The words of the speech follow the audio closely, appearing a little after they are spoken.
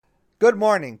Good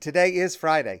morning. Today is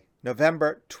Friday,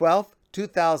 November 12th,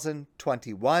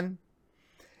 2021,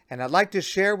 and I'd like to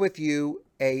share with you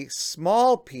a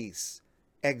small piece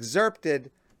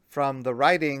excerpted from the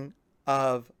writing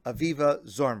of Aviva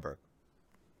Zornberg.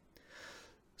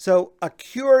 So, a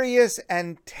curious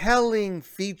and telling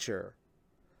feature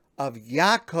of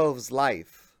Yaakov's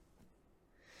life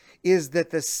is that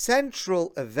the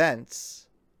central events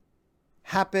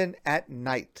happen at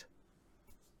night.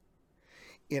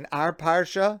 In our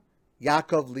parsha,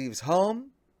 Yaakov leaves home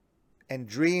and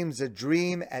dreams a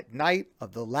dream at night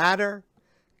of the ladder,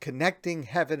 connecting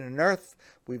heaven and earth.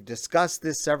 We've discussed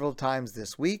this several times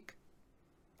this week.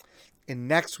 In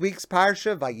next week's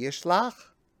parsha, Vayishlach,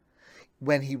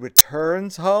 when he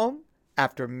returns home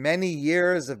after many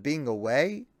years of being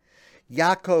away,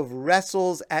 Yaakov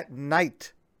wrestles at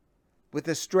night with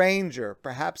a stranger,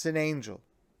 perhaps an angel.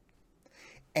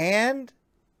 And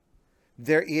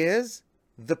there is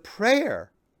the prayer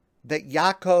that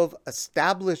Yaakov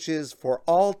establishes for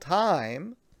all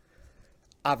time.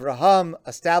 Avraham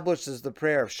establishes the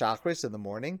prayer of Shachris in the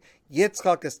morning.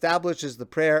 Yitzchak establishes the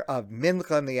prayer of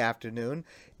Mincha in the afternoon.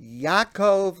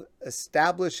 Yaakov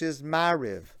establishes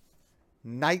Mariv,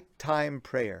 nighttime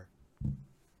prayer.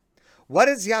 What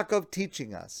is Yaakov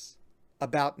teaching us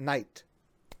about night?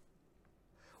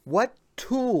 What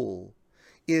tool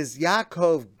is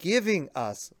Yaakov giving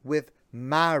us with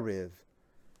Mariv,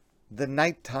 the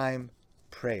nighttime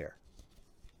prayer?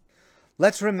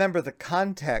 Let's remember the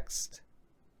context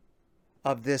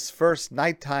of this first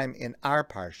nighttime in our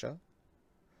parsha.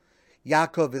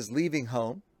 Yaakov is leaving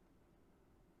home.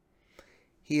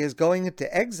 He is going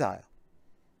into exile.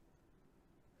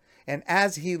 And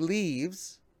as he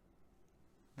leaves,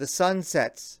 the sun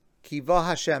sets, Kivo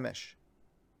HaShemesh.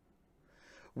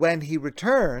 When he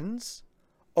returns,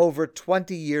 over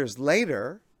 20 years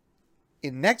later,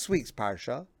 in next week's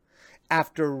parsha,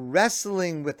 after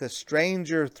wrestling with a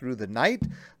stranger through the night,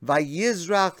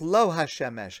 Vayizrach lo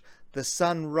HaShemesh, the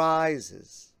sun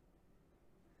rises.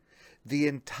 The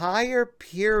entire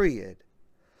period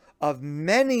of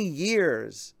many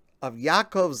years of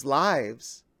Yaakov's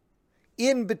lives,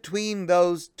 in between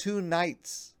those two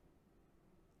nights,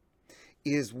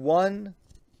 is one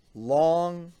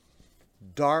long,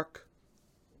 dark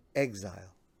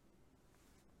exile.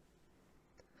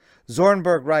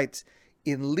 Zornberg writes,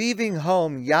 in leaving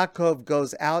home, Yaakov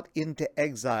goes out into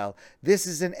exile. This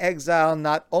is an exile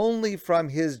not only from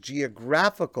his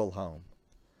geographical home,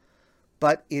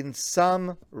 but in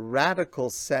some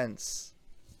radical sense,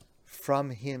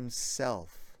 from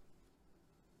himself.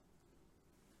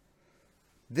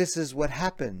 This is what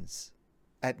happens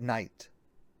at night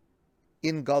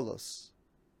in Golus,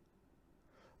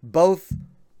 both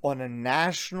on a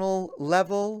national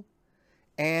level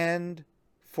and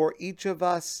for each of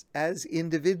us as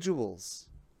individuals.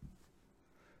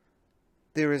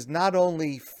 There is not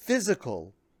only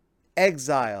physical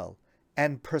exile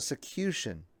and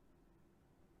persecution.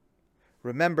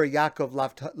 Remember, Yaakov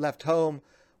left home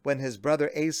when his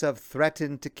brother Esav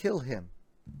threatened to kill him.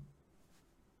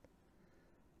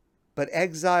 But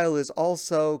exile is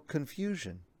also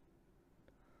confusion,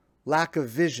 lack of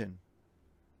vision,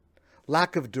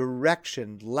 lack of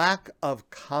direction, lack of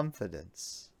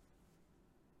confidence.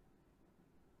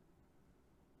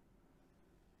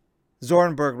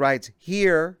 Zornberg writes,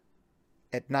 here,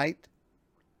 at night,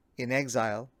 in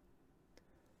exile,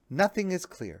 nothing is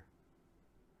clear.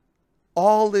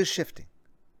 All is shifting.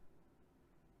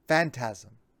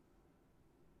 Phantasm.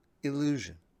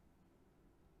 Illusion.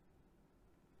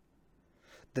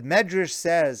 The Medrash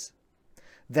says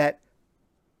that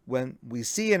when we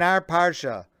see in our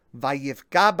parsha,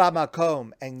 Vayifka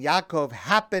b'makom, and Yaakov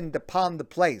happened upon the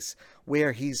place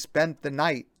where he spent the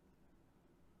night,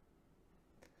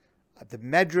 the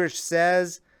Medrash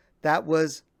says that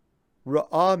was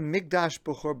Ra'ah Migdash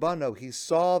b'Chorbano. He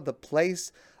saw the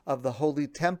place of the Holy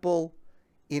Temple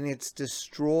in its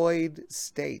destroyed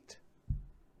state.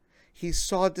 He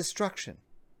saw destruction,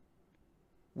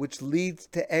 which leads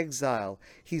to exile.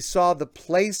 He saw the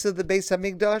place of the Beis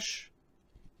HaMikdash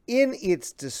in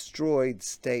its destroyed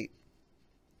state,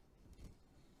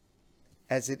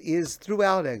 as it is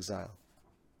throughout exile,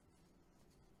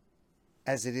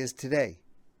 as it is today.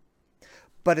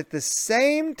 But at the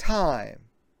same time,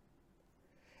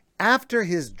 after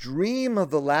his dream of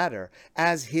the ladder,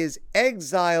 as his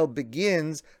exile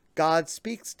begins, God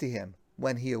speaks to him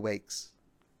when he awakes.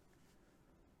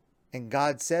 And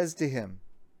God says to him,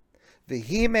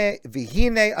 V'hine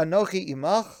anochi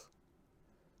imach,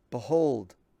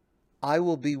 behold, I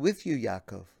will be with you,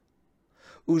 Yaakov.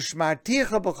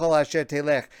 Ushmarticha b'chol asher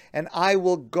telech, and I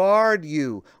will guard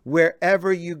you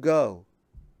wherever you go.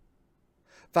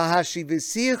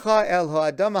 V'hashivisicha el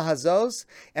ha'adama hazos,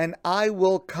 and I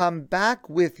will come back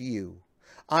with you.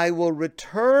 I will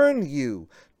return you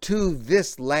to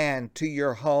this land, to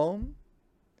your home.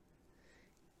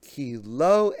 Ki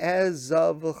lo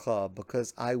ezavcha,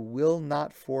 because I will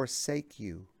not forsake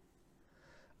you.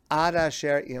 Ad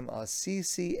asher im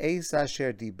asisi es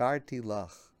asher dibarti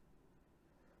lach,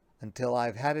 until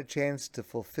I've had a chance to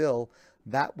fulfill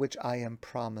that which I am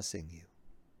promising you.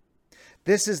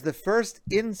 This is the first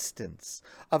instance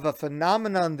of a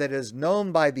phenomenon that is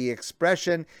known by the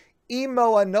expression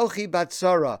Imo anochi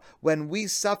batzara. When we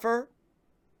suffer,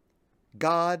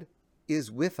 God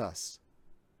is with us.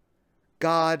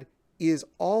 God is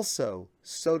also,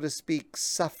 so to speak,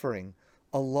 suffering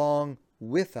along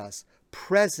with us,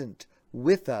 present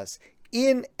with us,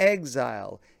 in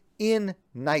exile, in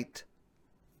night.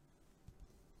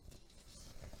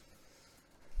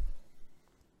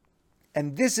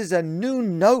 And this is a new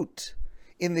note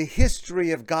in the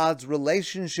history of God's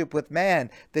relationship with man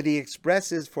that he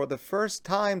expresses for the first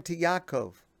time to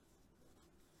Yaakov.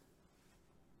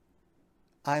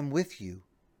 I'm with you.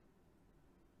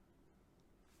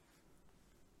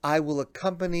 I will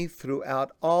accompany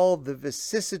throughout all the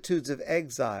vicissitudes of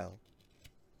exile.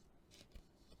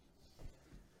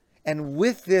 And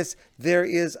with this, there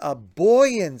is a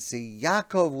buoyancy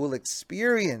Yaakov will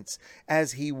experience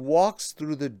as he walks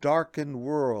through the darkened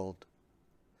world.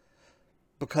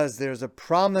 Because there's a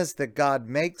promise that God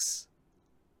makes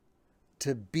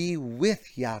to be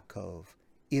with Yaakov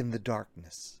in the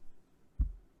darkness.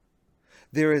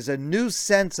 There is a new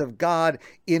sense of God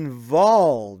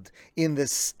involved in the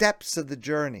steps of the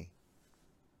journey.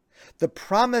 The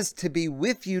promise to be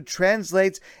with you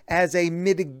translates as a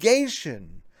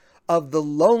mitigation of the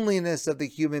loneliness of the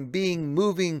human being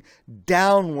moving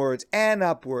downwards and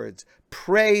upwards,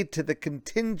 prey to the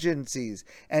contingencies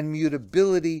and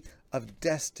mutability of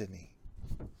destiny.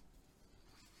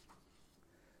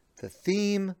 The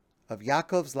theme of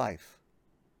Yaakov's life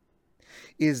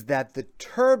is that the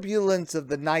turbulence of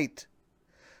the night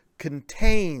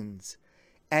contains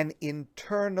an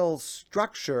internal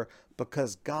structure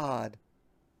because God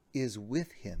is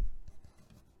with him.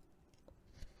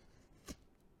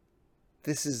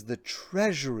 This is the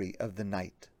treasury of the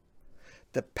night,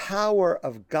 the power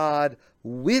of God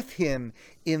with him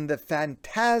in the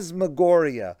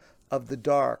phantasmagoria of the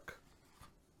dark.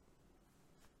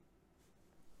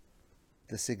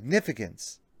 The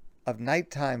significance of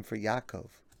nighttime for Yaakov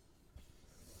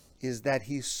is that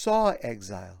he saw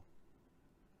exile.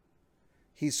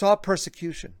 He saw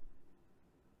persecution.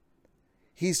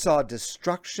 He saw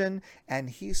destruction, and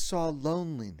he saw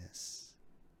loneliness.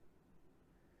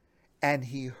 And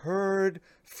he heard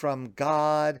from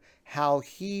God how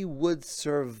he would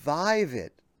survive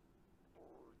it.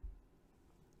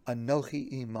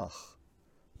 Anochi imach,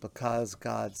 because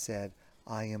God said,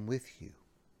 I am with you.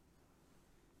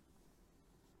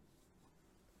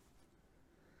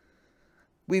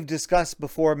 We've discussed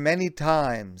before many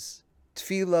times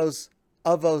Tfilos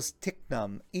Avos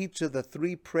Tiknam. Each of the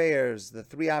three prayers, the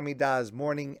three Amidahs,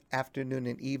 morning, afternoon,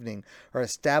 and evening, are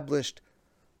established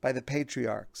by the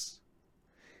patriarchs.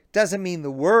 Doesn't mean the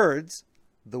words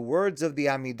of the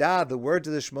Amidah, the words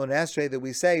of the Shemona Esrei that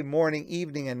we say morning,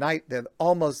 evening, and night, they're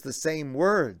almost the same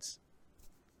words.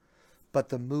 But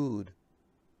the mood,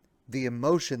 the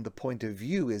emotion, the point of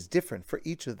view is different for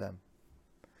each of them.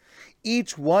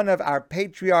 Each one of our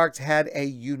patriarchs had a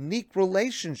unique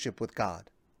relationship with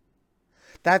God.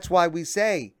 That's why we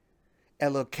say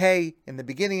Elokei in the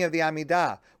beginning of the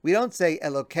Amidah. We don't say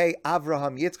Elokei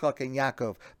Avraham, Yitzchak, and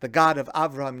Yaakov, the God of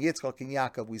Avraham, Yitzchak, and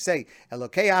Yaakov. We say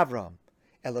Elokei Avraham,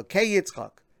 Elokei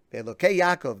Yitzchak, Elokei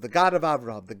Yaakov, the God of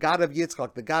Avraham, the God of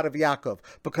Yitzchak, the God of Yaakov,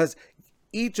 because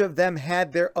each of them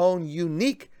had their own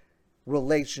unique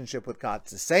relationship with God.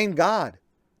 It's the same God,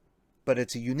 but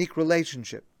it's a unique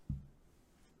relationship.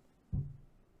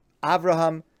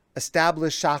 Avraham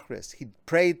established Shachris. He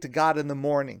prayed to God in the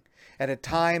morning at a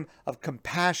time of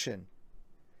compassion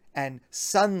and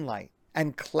sunlight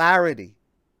and clarity.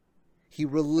 He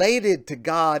related to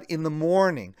God in the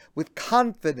morning with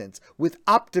confidence, with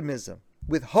optimism,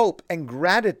 with hope and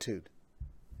gratitude.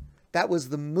 That was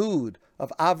the mood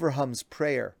of Avraham's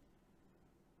prayer.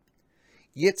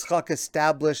 Yitzchak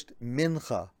established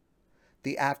Mincha,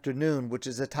 the afternoon, which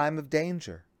is a time of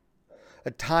danger,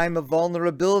 a time of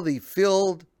vulnerability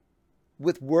filled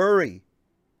with worry,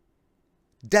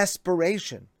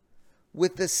 desperation,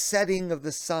 with the setting of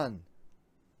the sun.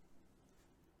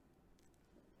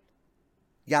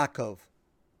 Yaakov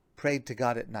prayed to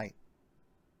God at night,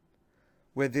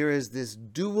 where there is this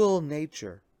dual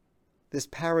nature, this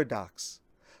paradox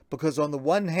Because on the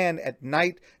one hand, at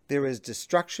night, there is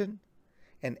destruction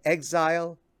and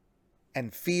exile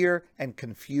and fear and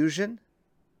confusion,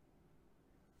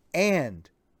 and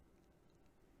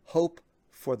hope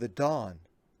for the dawn,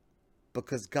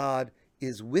 because God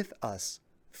is with us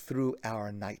through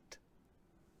our night.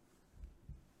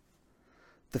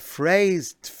 The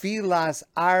phrase Tfilas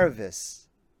Arvis,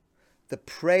 the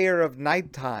prayer of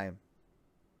nighttime,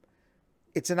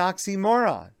 it's an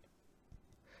oxymoron.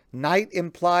 Night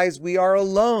implies we are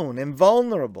alone and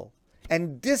vulnerable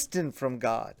and distant from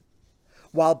God,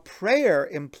 while prayer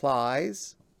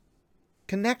implies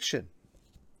connection,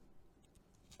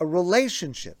 a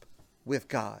relationship with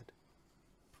God.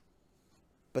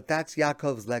 But that's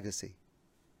Yaakov's legacy.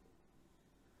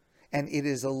 And it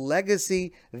is a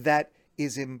legacy that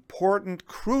is important,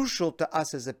 crucial to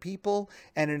us as a people,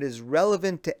 and it is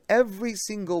relevant to every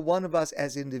single one of us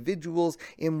as individuals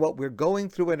in what we're going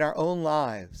through in our own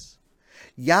lives.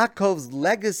 Yaakov's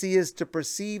legacy is to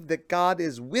perceive that God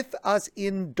is with us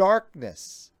in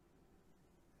darkness,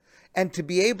 and to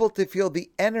be able to feel the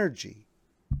energy,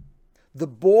 the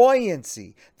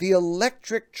buoyancy, the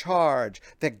electric charge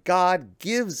that God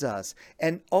gives us,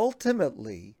 and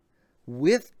ultimately,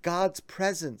 with God's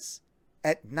presence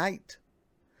at night,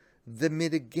 the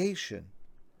mitigation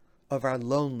of our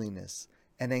loneliness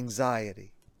and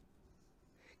anxiety.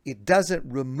 It doesn't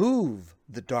remove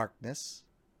the darkness.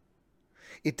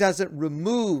 It doesn't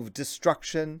remove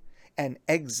destruction and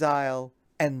exile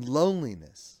and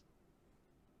loneliness.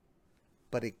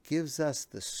 But it gives us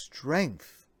the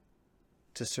strength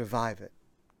to survive it.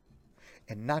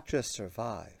 And not just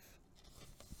survive,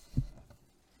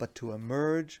 but to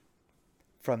emerge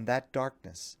from that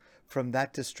darkness, from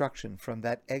that destruction, from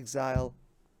that exile,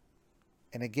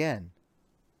 and again,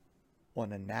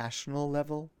 on a national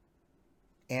level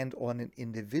and on an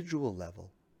individual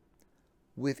level,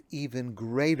 with even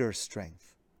greater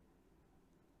strength,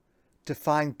 to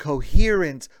find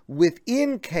coherence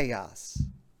within chaos.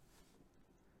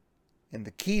 And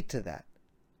the key to that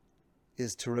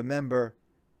is to remember,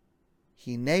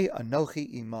 Hinei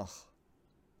Anochi Imach.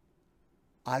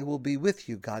 I will be with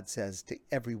you, God says to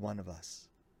every one of us.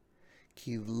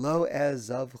 Ki lo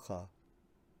ezavcha.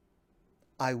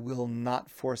 I will not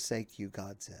forsake you,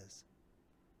 God says.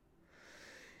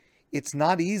 It's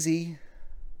not easy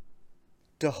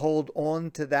to hold on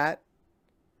to that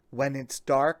when it's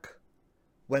dark,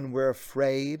 when we're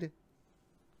afraid,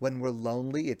 when we're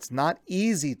lonely. It's not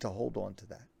easy to hold on to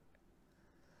that.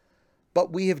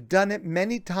 But we have done it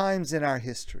many times in our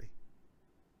history.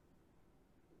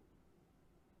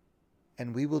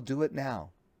 And we will do it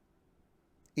now,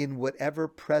 in whatever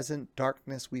present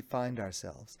darkness we find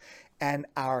ourselves. And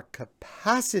our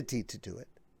capacity to do it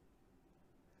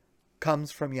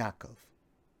comes from Yaakov,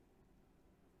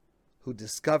 who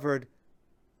discovered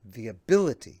the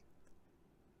ability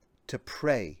to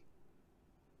pray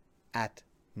at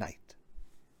night.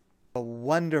 A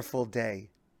wonderful day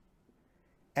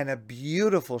and a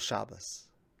beautiful Shabbos.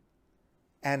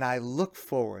 And I look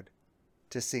forward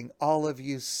to seeing all of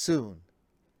you soon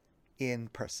in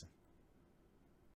person.